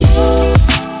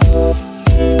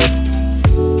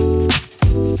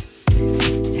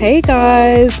Hey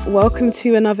guys, welcome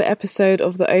to another episode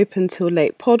of the Open Till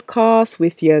Late podcast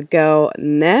with your girl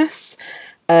Ness.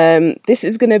 This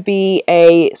is going to be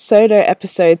a solo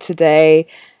episode today.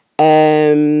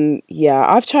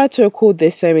 I've tried to record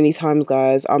this so many times,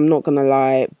 guys, I'm not going to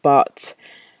lie, but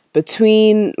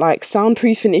between like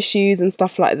soundproofing issues and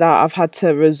stuff like that, I've had to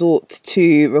resort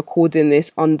to recording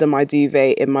this under my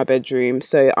duvet in my bedroom.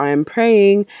 So I am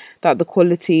praying that the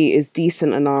quality is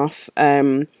decent enough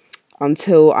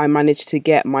until I manage to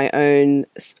get my own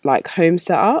like home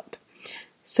setup.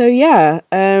 So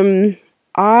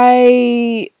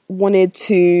I wanted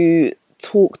to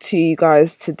talk to you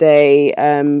guys today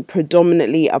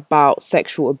predominantly about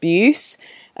sexual abuse.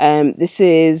 This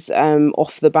is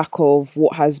off the back of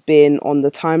what has been on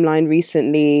the timeline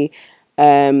recently.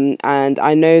 And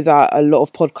I know that a lot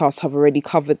of podcasts have already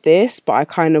covered this, but I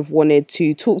kind of wanted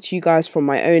to talk to you guys from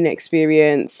my own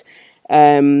experience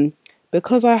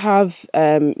because I have,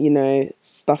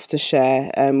 stuff to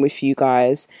share with you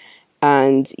guys.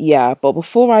 And but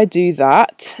before I do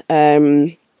that,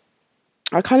 I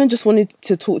kind of just wanted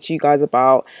to talk to you guys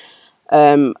about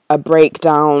a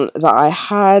breakdown that I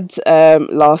had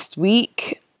last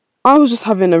week. I was just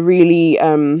having a really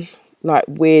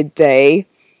weird day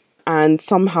and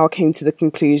somehow came to the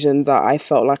conclusion that I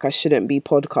felt like I shouldn't be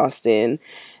podcasting.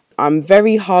 I'm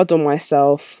very hard on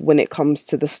myself when it comes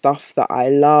to the stuff that I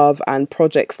love and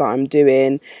projects that I'm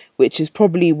doing, which is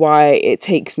probably why it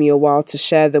takes me a while to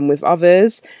share them with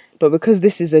others. But because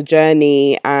this is a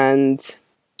journey and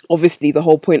obviously the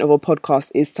whole point of a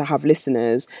podcast is to have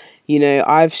listeners,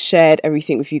 I've shared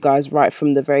everything with you guys right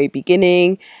from the very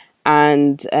beginning.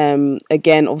 And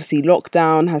again, obviously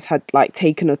lockdown has had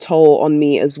taken a toll on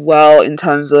me as well in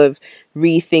terms of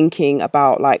rethinking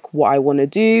about what I want to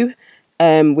do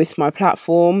with my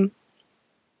platform.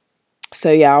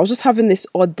 So I was just having this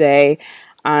odd day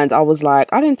and I was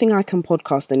like, I don't think I can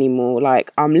podcast anymore.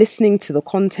 I'm listening to the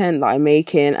content that I'm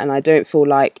making and I don't feel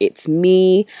like it's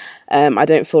me. I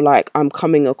don't feel like I'm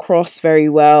coming across very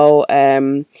well.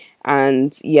 I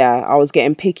was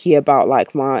getting picky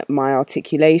about my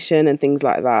articulation and things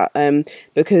like that.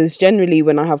 Because generally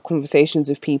when I have conversations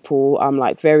with people, I'm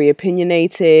very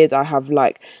opinionated. I have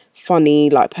funny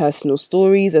personal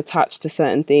stories attached to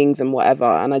certain things and whatever,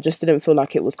 and I just didn't feel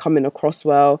like it was coming across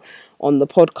well on the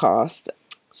podcast.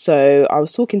 So I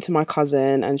was talking to my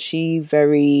cousin and she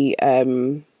very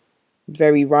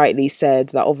rightly said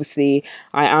that obviously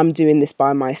I am doing this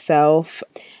by myself.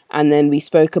 And then we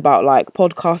spoke about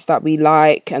podcasts that we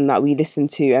like and that we listen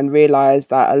to and realised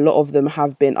that a lot of them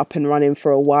have been up and running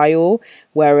for a while,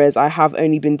 whereas I have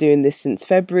only been doing this since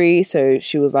February. So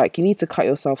she was like, you need to cut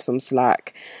yourself some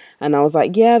slack. And I was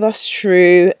like, yeah, that's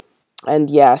true. And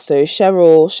so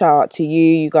Cheryl, shout out to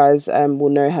you. You guys will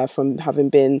know her from having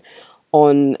been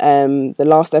on the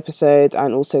last episode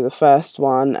and also the first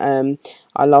one.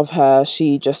 I love her.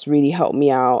 She just really helped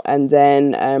me out. And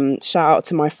then shout out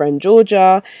to my friend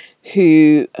Georgia,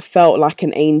 who felt like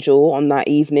an angel on that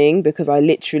evening because I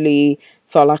literally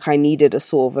felt like I needed a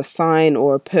sort of a sign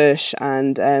or a push,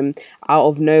 and out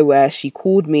of nowhere she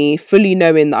called me, fully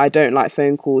knowing that I don't like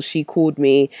phone calls. She called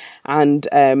me and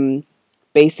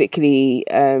basically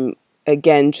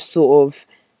again just sort of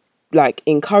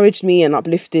encouraged me and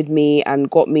uplifted me and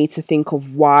got me to think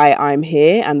of why I'm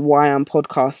here and why I'm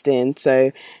podcasting.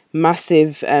 So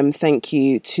massive thank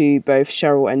you to both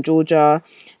Cheryl and Georgia.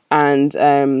 And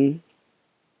I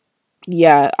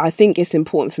think it's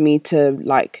important for me to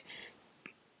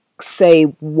say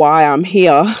why I'm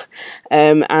here,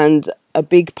 and a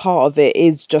big part of it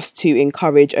is just to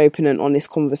encourage open and honest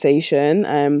conversation.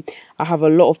 I have a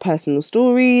lot of personal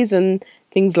stories and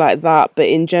things like that, but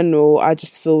in general I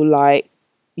just feel like,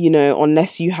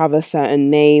 unless you have a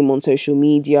certain name on social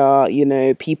media,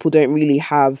 people don't really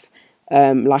have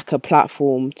a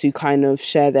platform to kind of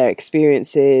share their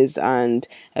experiences and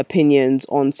opinions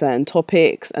on certain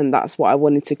topics. And that's what I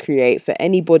wanted to create for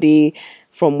anybody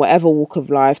from whatever walk of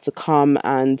life to come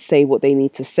and say what they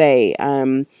need to say.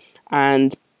 And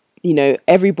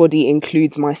everybody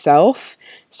includes myself.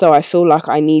 So I feel like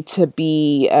I need to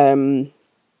be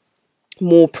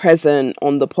more present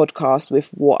on the podcast with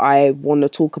what I want to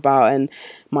talk about and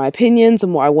my opinions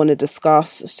and what I want to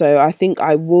discuss. So I think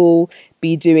I will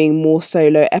be doing more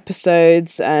solo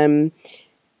episodes in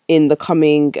the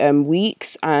coming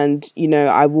weeks, and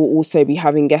I will also be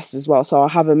having guests as well. So I'll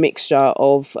have a mixture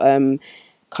of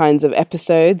kinds of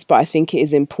episodes, but I think it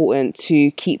is important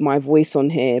to keep my voice on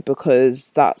here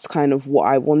because that's kind of what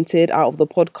I wanted out of the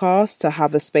podcast, to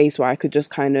have a space where I could just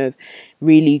kind of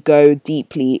really go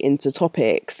deeply into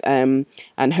topics, and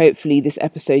hopefully this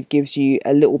episode gives you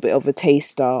a little bit of a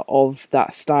taster of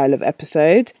that style of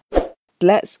episode.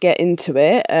 Let's get into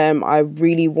it. I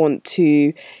really want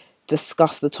to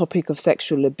discuss the topic of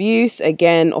sexual abuse,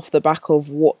 again off the back of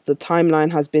what the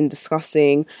timeline has been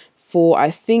discussing for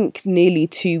I think nearly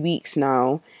 2 weeks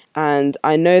now, and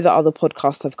I know that other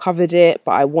podcasts have covered it,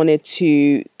 but I wanted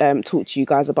to talk to you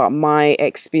guys about my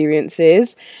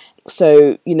experiences.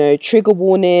 So, trigger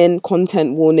warning,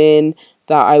 content warning,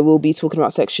 that I will be talking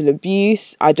about sexual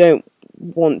abuse. I don't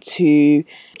want to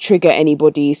trigger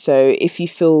anybody, so if you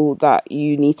feel that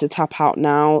you need to tap out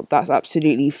now, that's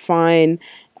absolutely fine,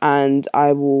 and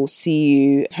I will see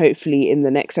you hopefully in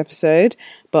the next episode.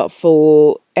 But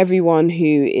for everyone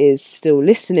who is still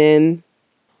listening,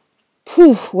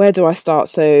 where do I start?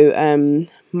 So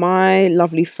my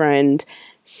lovely friend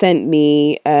sent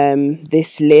me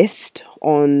this list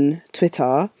on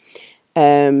Twitter,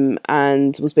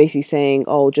 and was basically saying,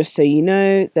 just so you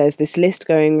know, there's this list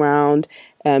going around.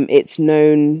 It's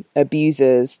known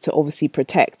abusers, to obviously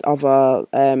protect other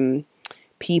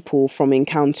people from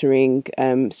encountering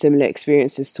similar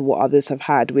experiences to what others have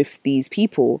had with these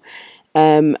people.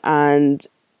 And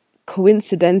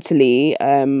coincidentally,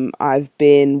 I've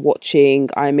been watching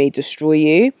I May Destroy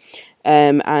You.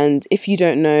 And if you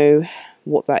don't know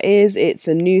what that is, it's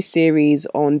a new series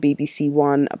on BBC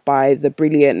One by the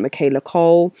brilliant Michaela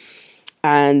Cole.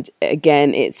 And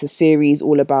again, it's a series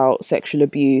all about sexual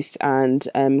abuse and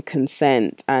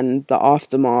consent and the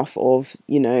aftermath of,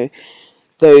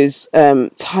 those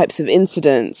types of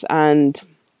incidents. And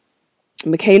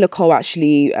Michaela Cole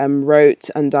actually wrote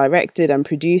and directed and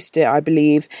produced it, I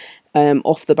believe,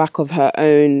 off the back of her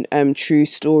own true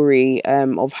story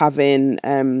of having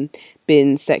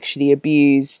been sexually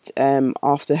abused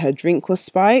after her drink was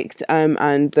spiked.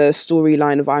 And the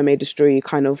storyline of I May Destroy You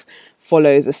kind of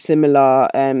follows a similar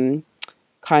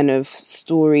kind of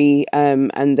story,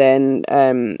 and then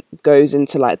goes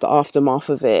into like the aftermath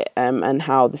of it, and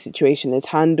how the situation is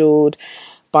handled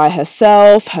by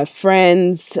herself, her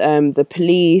friends, the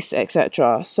police,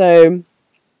 etc. So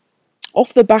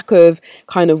off the back of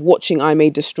kind of watching I May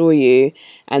Destroy You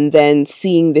and then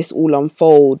seeing this all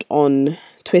unfold on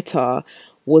Twitter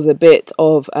was a bit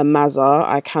of a mazza,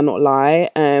 I cannot lie.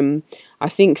 I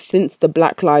think since the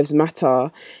Black Lives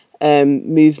Matter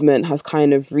movement has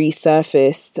kind of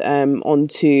resurfaced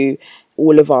onto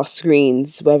all of our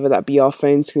screens, whether that be our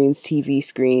phone screens, TV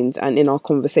screens, and in our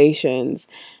conversations,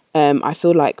 I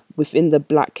feel like within the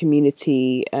Black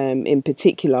community in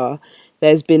particular,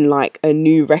 there's been like a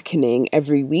new reckoning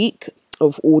every week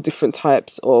of all different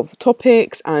types of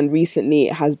topics, and recently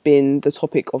it has been the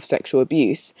topic of sexual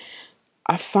abuse.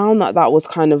 I found that was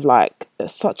kind of like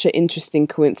such an interesting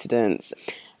coincidence,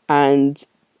 and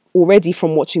already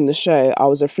from watching the show, I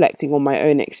was reflecting on my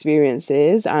own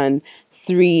experiences, and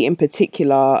 3 in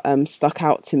particular stuck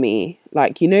out to me.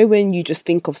 Like, when you just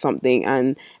think of something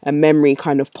and a memory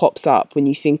kind of pops up when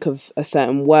you think of a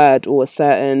certain word or a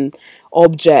certain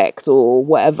object or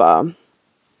whatever.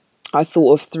 I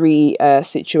thought of 3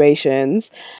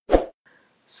 situations.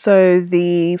 So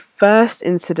the first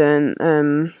incident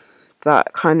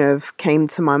that kind of came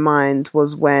to my mind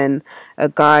was when a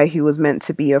guy who was meant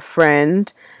to be a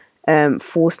friend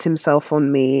forced himself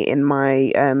on me in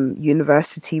my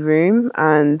university room,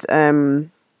 and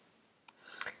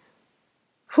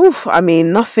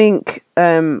nothing,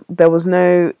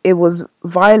 it was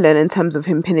violent in terms of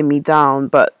him pinning me down,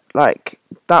 but like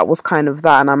that was kind of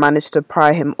that, and I managed to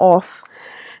pry him off,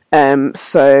 and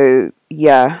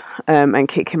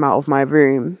kick him out of my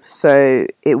room. So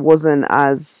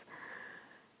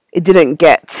it didn't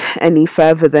get any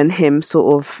further than him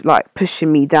sort of like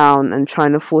pushing me down and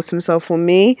trying to force himself on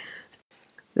me.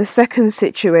 The second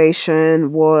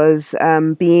situation was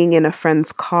being in a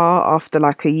friend's car after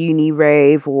like a uni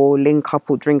rave or link up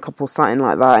or drink up or something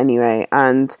like that anyway.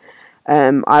 And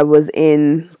I was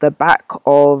in the back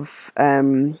of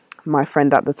my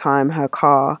friend at the time, her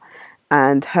car,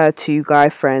 and her 2 guy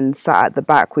friends sat at the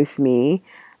back with me,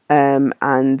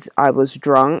 and I was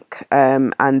drunk,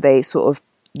 and they sort of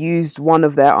used one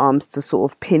of their arms to sort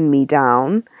of pin me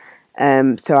down.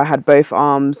 So I had both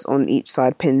arms on each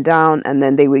side pinned down, and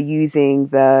then they were using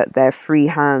their free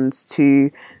hands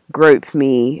to grope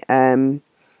me,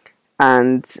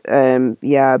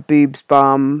 boobs,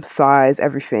 bum, thighs,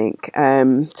 everything,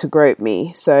 to grope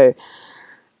me. So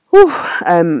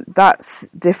that's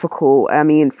difficult. I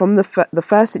mean, from the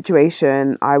first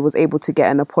situation, I was able to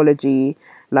get an apology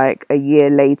like a year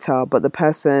later, but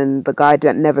the guy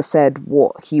never said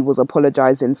what he was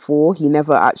apologizing for. He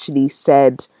never actually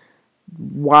said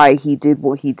why he did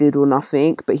what he did or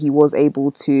nothing, but he was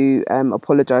able to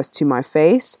apologize to my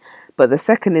face. But the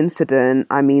second incident,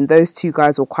 I mean, those two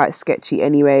guys were quite sketchy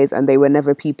anyways, and they were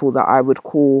never people that I would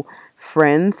call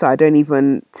friends. So I don't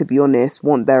even, to be honest,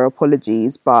 want their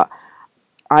apologies. But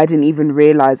I didn't even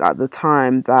realize at the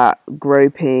time that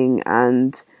groping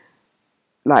and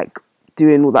like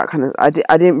doing all that kind of, I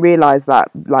didn't realize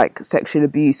that like sexual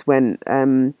abuse when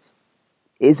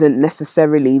isn't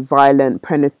necessarily violent,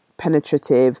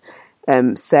 penetrative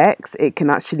sex. It can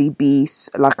actually be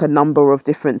like a number of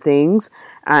different things.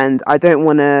 And I don't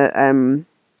want to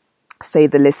say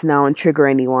the list now and trigger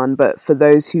anyone, but for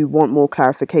those who want more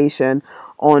clarification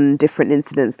on different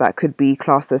incidents that could be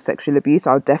classed as sexual abuse,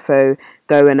 I'll defo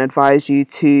go and advise you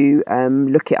to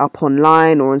look it up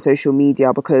online or on social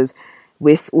media, because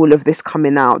with all of this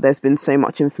coming out, there's been so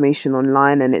much information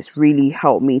online, and it's really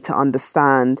helped me to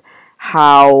understand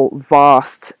how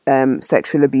vast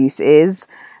sexual abuse is.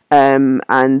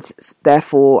 And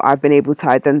therefore, I've been able to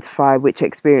identify which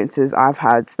experiences I've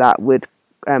had that would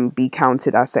be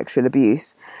counted as sexual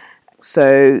abuse.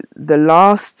 So the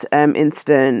last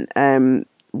incident,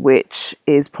 which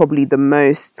is probably the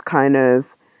most kind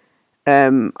of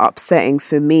upsetting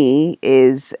for me,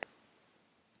 is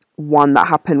one that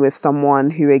happened with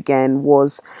someone who, again,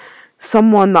 was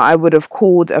someone that I would have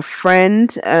called a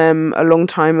friend a long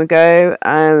time ago.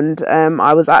 And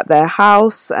I was at their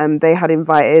house. They had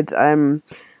invited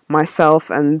myself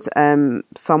and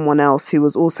someone else who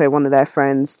was also one of their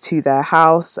friends to their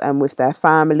house with their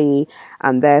family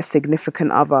and their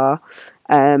significant other.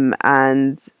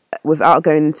 And without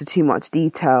going into too much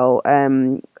detail,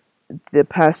 the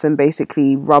person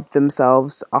basically rubbed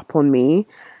themselves up on me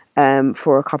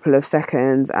for a couple of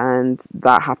seconds, and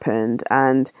that happened.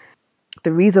 And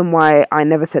the reason why I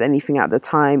never said anything at the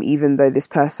time, even though this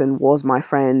person was my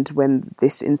friend when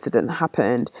this incident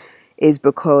happened, is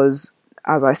because,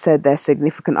 as I said, their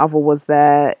significant other was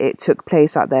there. It took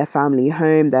place at their family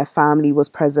home. Their family was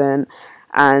present.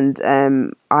 And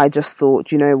I just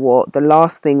thought, you know what, the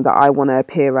last thing that I want to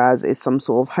appear as is some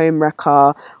sort of home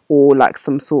wrecker or like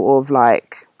some sort of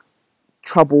like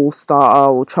trouble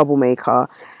starter or troublemaker.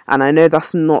 And I know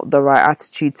that's not the right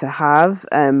attitude to have,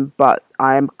 but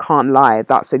I can't lie.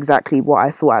 That's exactly what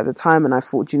I thought at the time. And I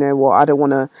thought, you know what, I don't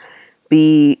want to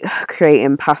be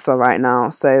creating passa right now.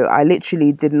 So I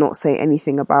literally did not say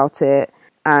anything about it.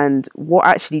 And what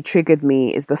actually triggered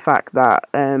me is the fact that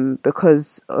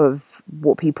because of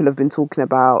what people have been talking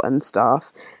about and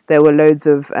stuff, there were loads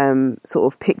of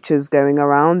sort of pictures going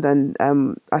around, and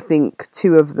I think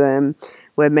two of them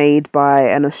were made by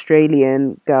an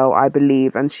Australian girl, I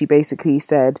believe, and she basically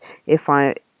said if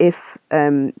like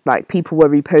people were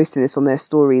reposting this on their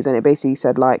stories, and it basically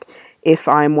said like, if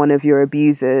I'm one of your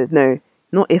abusers, no,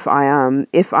 not if I am,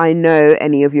 if I know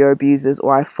any of your abusers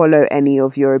or I follow any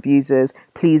of your abusers,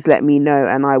 please let me know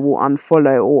and I will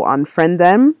unfollow or unfriend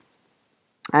them.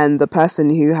 And the person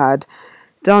who had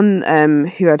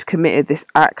committed this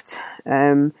act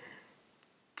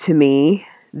to me,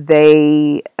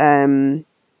 they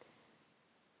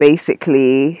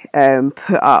basically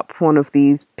put up one of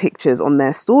these pictures on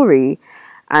their story.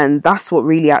 And that's what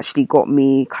really actually got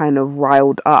me kind of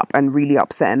riled up and really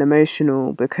upset and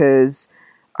emotional, because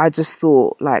I just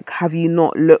thought, like, have you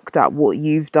not looked at what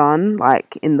you've done,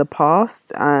 like, in the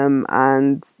past?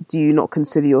 And do you not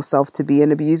consider yourself to be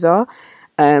an abuser?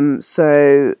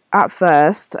 So at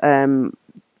first,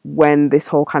 when this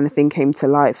whole kind of thing came to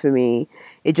light for me,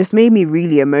 it just made me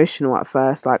really emotional at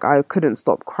first. Like, I couldn't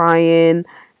stop crying.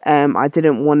 I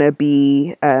didn't want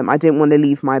to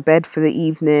leave my bed for the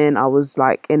evening. I was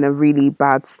like in a really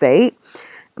bad state.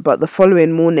 But the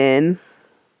following morning,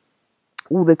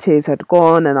 all the tears had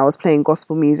gone, and I was playing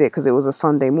gospel music because it was a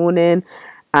Sunday morning.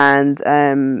 And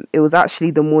it was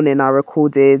actually the morning I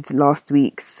recorded last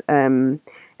week's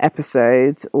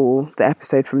episode, or the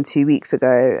episode from 2 weeks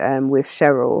ago with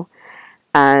Cheryl.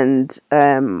 And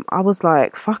I was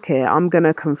like, fuck it, I'm going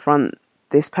to confront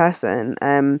this person.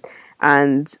 And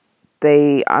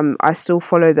I still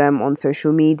follow them on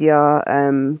social media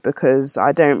because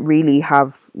I don't really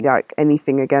have like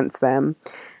anything against them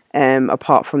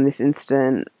apart from this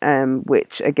incident,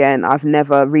 which again I've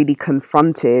never really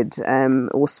confronted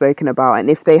or spoken about. And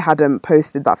if they hadn't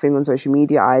posted that thing on social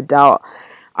media, I doubt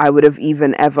I would have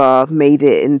even ever made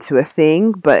it into a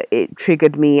thing. But it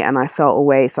triggered me and I felt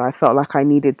away, so I felt like I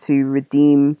needed to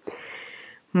redeem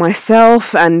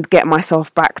myself and get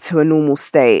myself back to a normal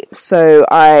state. So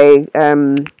I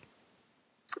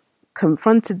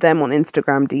confronted them on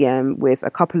Instagram DM with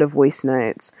a couple of voice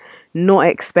notes, not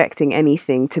expecting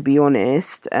anything, to be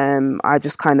honest. I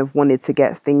just kind of wanted to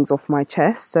get things off my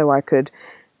chest so I could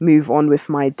move on with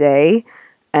my day.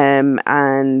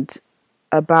 And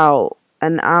about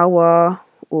an hour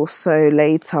or so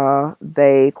later,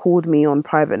 they called me on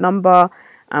private number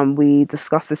and we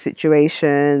discussed the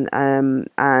situation,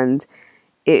 and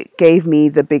it gave me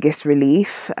the biggest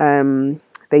relief.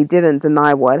 They didn't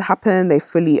deny what had happened. They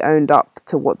fully owned up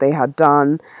to what they had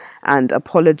done and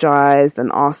apologized and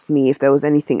asked me if there was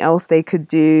anything else they could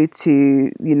do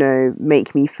to,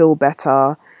 make me feel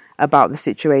better about the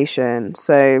situation.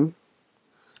 So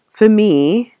for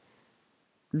me,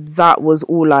 that was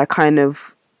all I kind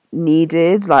of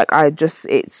needed.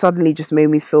 It suddenly just made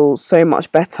me feel so much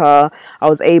better. I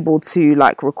was able to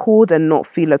record and not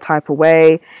feel a type of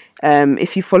way.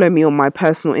 If you follow me on my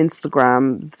personal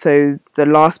Instagram, so the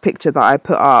last picture that I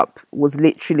put up was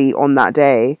literally on that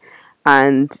day.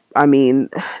 And I mean,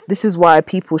 this is why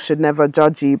people should never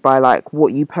judge you by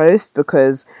what you post,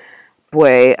 because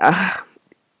boy,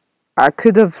 I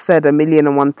could have said a million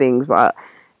and one things, but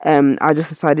I just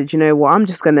decided, I'm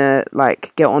just gonna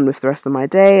get on with the rest of my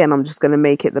day, and I'm just gonna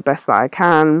make it the best that I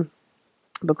can,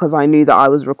 because I knew that I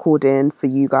was recording for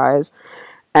you guys.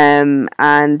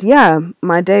 And yeah,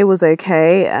 my day was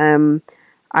okay.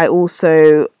 I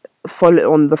also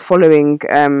on the following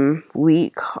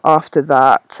week after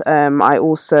that, I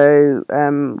also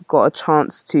got a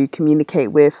chance to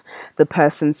communicate with the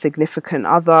person's significant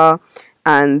other,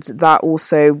 and that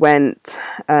also went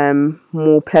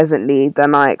more pleasantly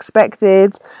than I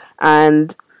expected,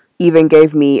 and even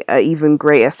gave me an even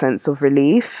greater sense of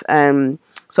relief.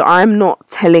 So I'm not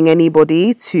telling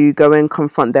anybody to go and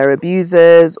confront their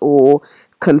abusers or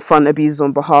confront abusers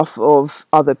on behalf of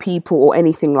other people or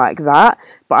anything like that.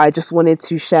 But I just wanted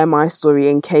to share my story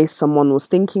in case someone was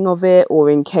thinking of it, or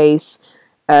in case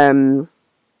it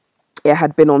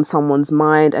had been on someone's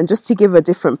mind, and just to give a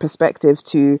different perspective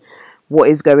to what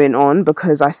is going on,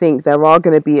 because I think there are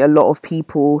going to be a lot of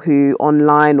people who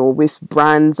online or with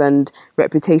brands and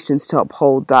reputations to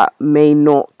uphold that may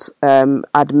not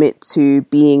admit to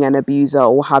being an abuser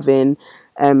or having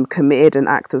committed an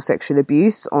act of sexual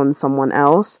abuse on someone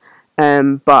else.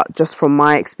 But just from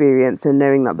my experience and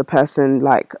knowing that the person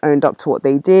owned up to what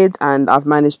they did, and I've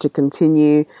managed to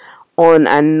continue on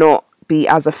and not be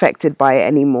as affected by it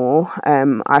anymore,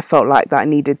 I felt like that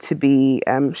needed to be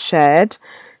shared.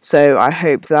 So I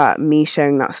hope that me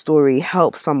sharing that story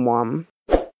helps someone.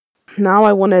 Now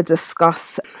I want to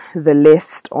discuss the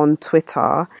list on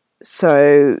Twitter.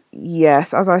 So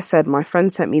yes, as I said, my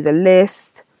friend sent me the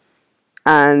list,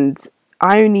 and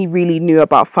I only really knew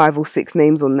about 5 or 6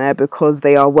 names on there because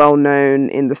they are well known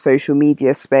in the social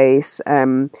media space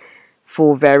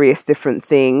for various different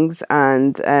things.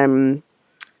 And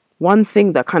one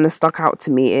thing that kind of stuck out to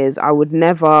me is I would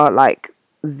never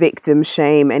victim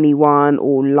shame anyone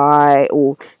or lie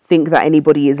or think that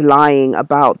anybody is lying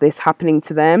about this happening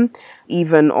to them.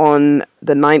 Even on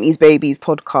the 90s Babies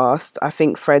podcast, I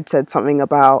think Fred said something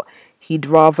about he'd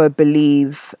rather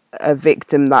believe a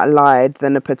victim that lied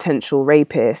than a potential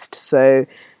rapist. So,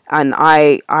 and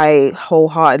I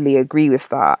wholeheartedly agree with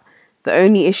that. The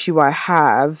only issue I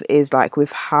have is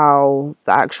with how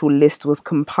the actual list was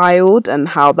compiled and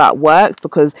how that worked,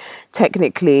 because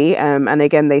technically, and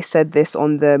again, they said this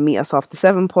on the Meet Us After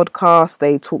 7 podcast,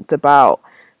 they talked about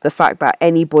the fact that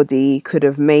anybody could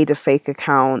have made a fake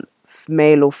account,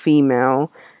 male or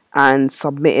female, and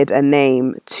submitted a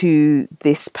name to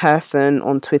this person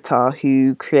on Twitter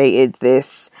who created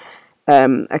this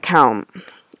account,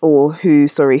 or who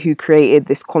created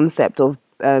this concept of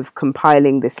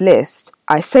compiling this list.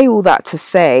 I say all that to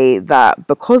say that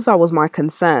because that was my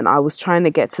concern, I was trying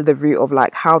to get to the root of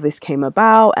how this came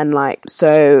about, and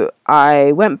so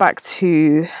I went back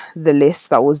to the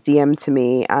list that was DM'd to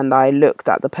me and I looked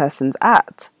at the person's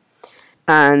 @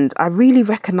 and I really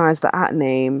recognized the @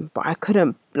 name, but I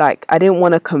couldn't I didn't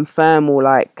want to confirm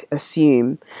or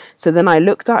assume. So then I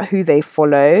looked at who they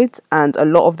followed, and a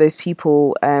lot of those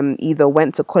people either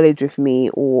went to college with me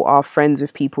or are friends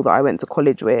with people that I went to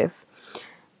college with.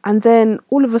 And then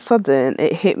all of a sudden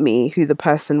it hit me who the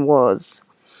person was.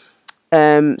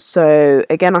 So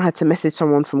again, I had to message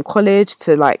someone from college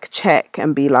to check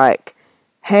and be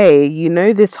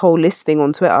hey, this whole list thing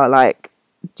on Twitter,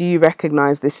 do you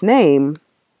recognize this name?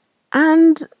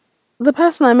 And the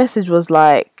person I messaged was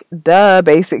duh,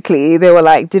 basically. They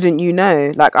were didn't you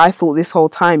know? I thought this whole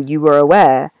time you were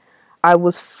aware. I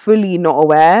was fully not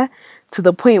aware, to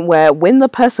the point where when the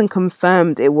person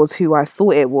confirmed it was who I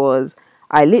thought it was,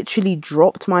 I literally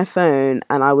dropped my phone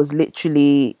and I was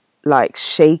literally like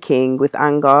shaking with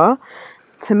anger.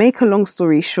 To make a long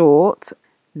story short,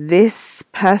 this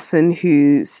person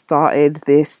who started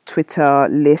this Twitter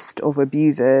list of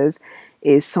abusers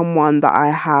is someone that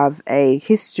I have a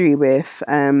history with.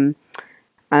 And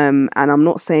I'm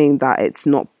not saying that it's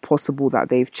not possible that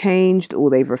they've changed or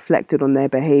they've reflected on their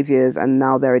behaviors and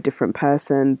now they're a different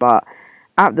person. But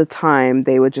at the time,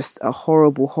 they were just a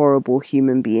horrible, horrible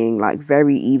human being, like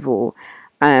very evil.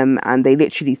 And they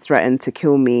literally threatened to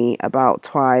kill me about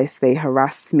twice. They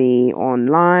harassed me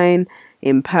online,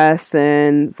 in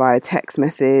person, via text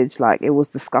message. Like, it was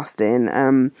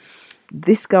disgusting.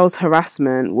 This girl's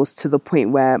harassment was to the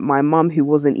point where my mum, who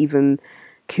wasn't even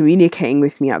communicating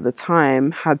with me at the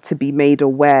time, had to be made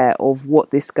aware of what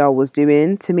this girl was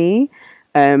doing to me.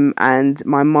 And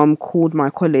my mum called my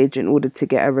college in order to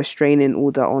get a restraining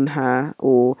order on her,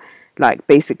 or like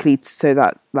basically so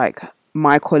that like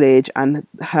my college and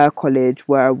her college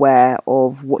were aware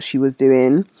of what she was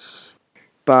doing.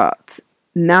 But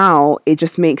now it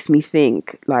just makes me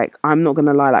think, like, I'm not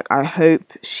gonna lie, like, I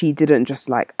hope she didn't just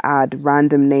like add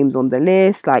random names on the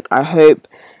list. Like, I hope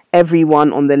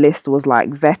everyone on the list was like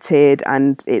vetted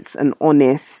and it's an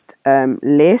honest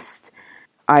list.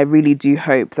 I really do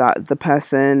hope that the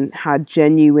person had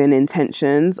genuine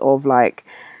intentions of like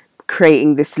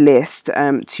creating this list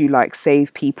to like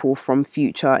save people from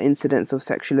future incidents of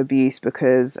sexual abuse,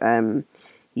 because the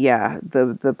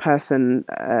person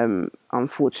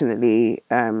unfortunately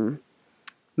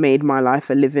made my life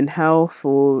a living hell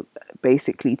for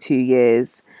basically 2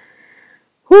 years.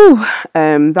 Whew,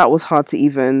 that was hard to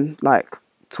even like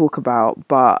talk about,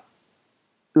 but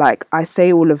like I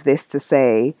say all of this to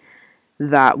say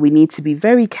that we need to be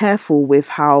very careful with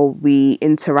how we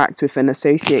interact with and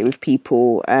associate with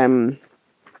people on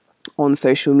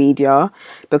social media,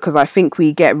 because I think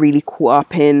we get really caught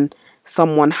up in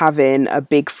someone having a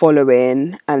big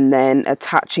following and then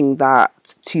attaching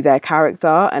that to their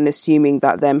character and assuming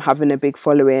that them having a big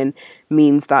following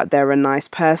means that they're a nice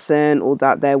person or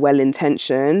that they're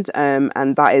well-intentioned,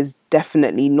 and that is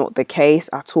definitely not the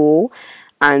case at all.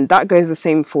 And that goes the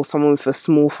same for someone with a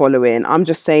small following. I'm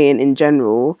just saying in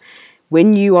general,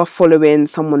 when you are following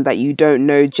someone that you don't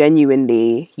know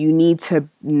genuinely, you need to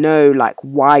know like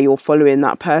why you're following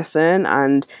that person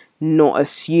and not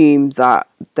assume that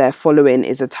their following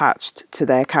is attached to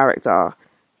their character.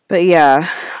 But yeah,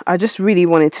 I just really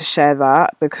wanted to share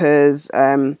that because,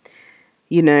 part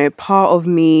of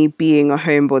me being a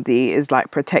homebody is like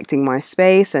protecting my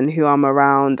space and who I'm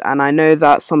around. And I know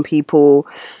that some people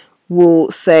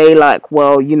will say like,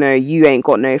 well, you ain't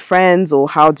got no friends, or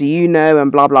how do you know,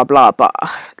 and blah, blah, blah. But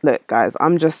look, guys,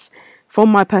 I'm just, from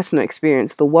my personal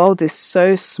experience, the world is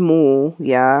so small,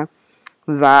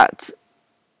 that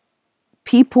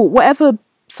people, whatever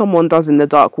someone does in the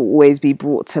dark will always be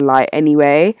brought to light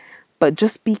anyway. But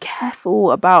just be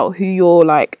careful about who you're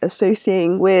like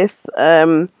associating with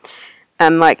and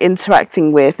like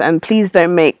interacting with, and please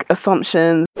don't make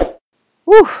assumptions.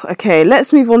 Whew, okay,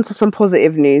 let's move on to some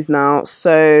positive news now.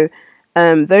 So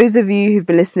those of you who've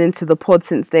been listening to the pod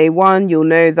since day one, you'll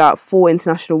know that for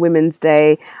International Women's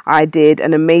Day, I did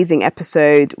an amazing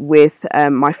episode with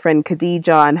my friend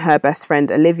Khadija and her best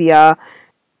friend Olivia.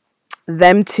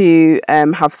 Them two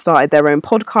have started their own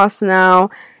podcast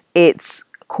now. It's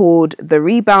called The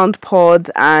Rebound Pod,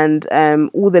 and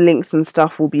all the links and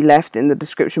stuff will be left in the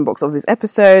description box of this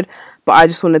episode. But I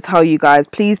just want to tell you guys,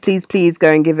 please go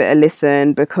and give it a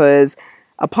listen, because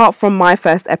apart from my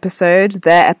first episode,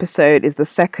 their episode is the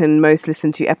second most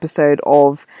listened to episode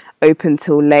of Open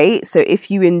Till Late. So if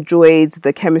you enjoyed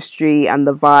the chemistry and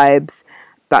the vibes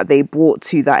that they brought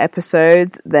to that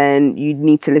episode, then you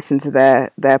need to listen to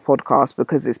their podcast,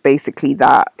 because it's basically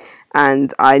that.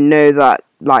 And I know that,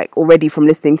 like, already from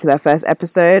listening to their first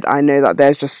episode, I know that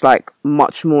there's just like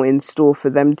much more in store for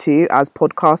them too as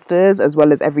podcasters, as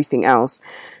well as everything else.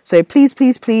 So please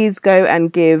go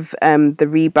and give the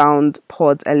Rebound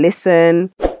Pod a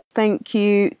listen. Thank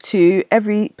you to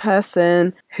every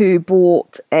person who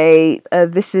bought a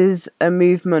This Is a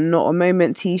Movement, Not a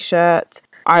Moment t-shirt.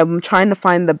 I'm trying to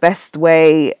find the best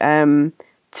way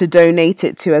to donate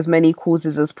it to as many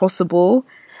causes as possible.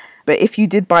 But if you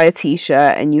did buy a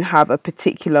t-shirt and you have a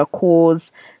particular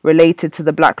cause related to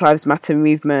the Black Lives Matter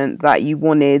movement that you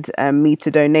wanted me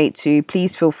to donate to,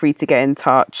 please feel free to get in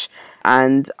touch,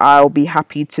 and I'll be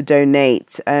happy to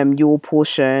donate your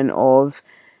portion of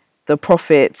the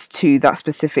profits to that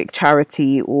specific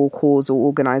charity or cause or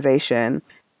organisation.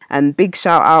 And big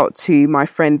shout out to my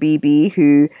friend BB,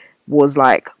 who was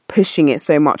like pushing it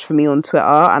so much for me on Twitter,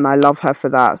 and I love her for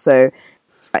that. So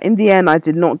in the end, I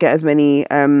did not get as many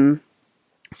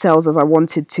sales as I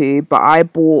wanted to, but I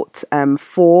bought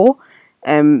 4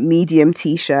 medium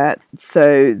t-shirt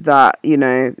so that, you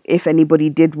know, if anybody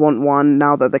did want one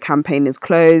now that the campaign is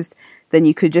closed, then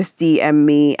you could just DM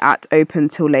me at Open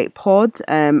Till Late Pod,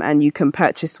 and you can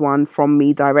purchase one from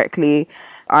me directly.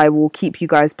 I will keep you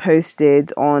guys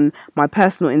posted on my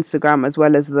personal Instagram as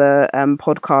well as the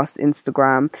podcast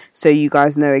Instagram, so you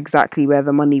guys know exactly where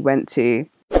the money went to.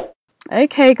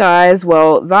 Okay, guys,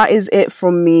 well, that is it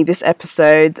from me this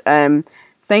episode.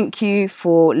 Thank you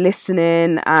for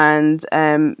listening, and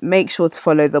make sure to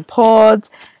follow the pod,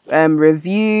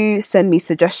 review, send me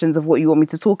suggestions of what you want me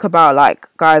to talk about. Like,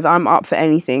 guys, I'm up for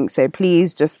anything, so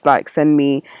please just like send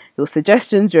me your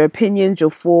suggestions, your opinions,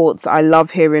 your thoughts. I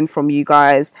love hearing from you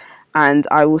guys, and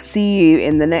I will see you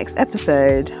in the next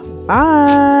episode.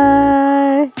 Bye.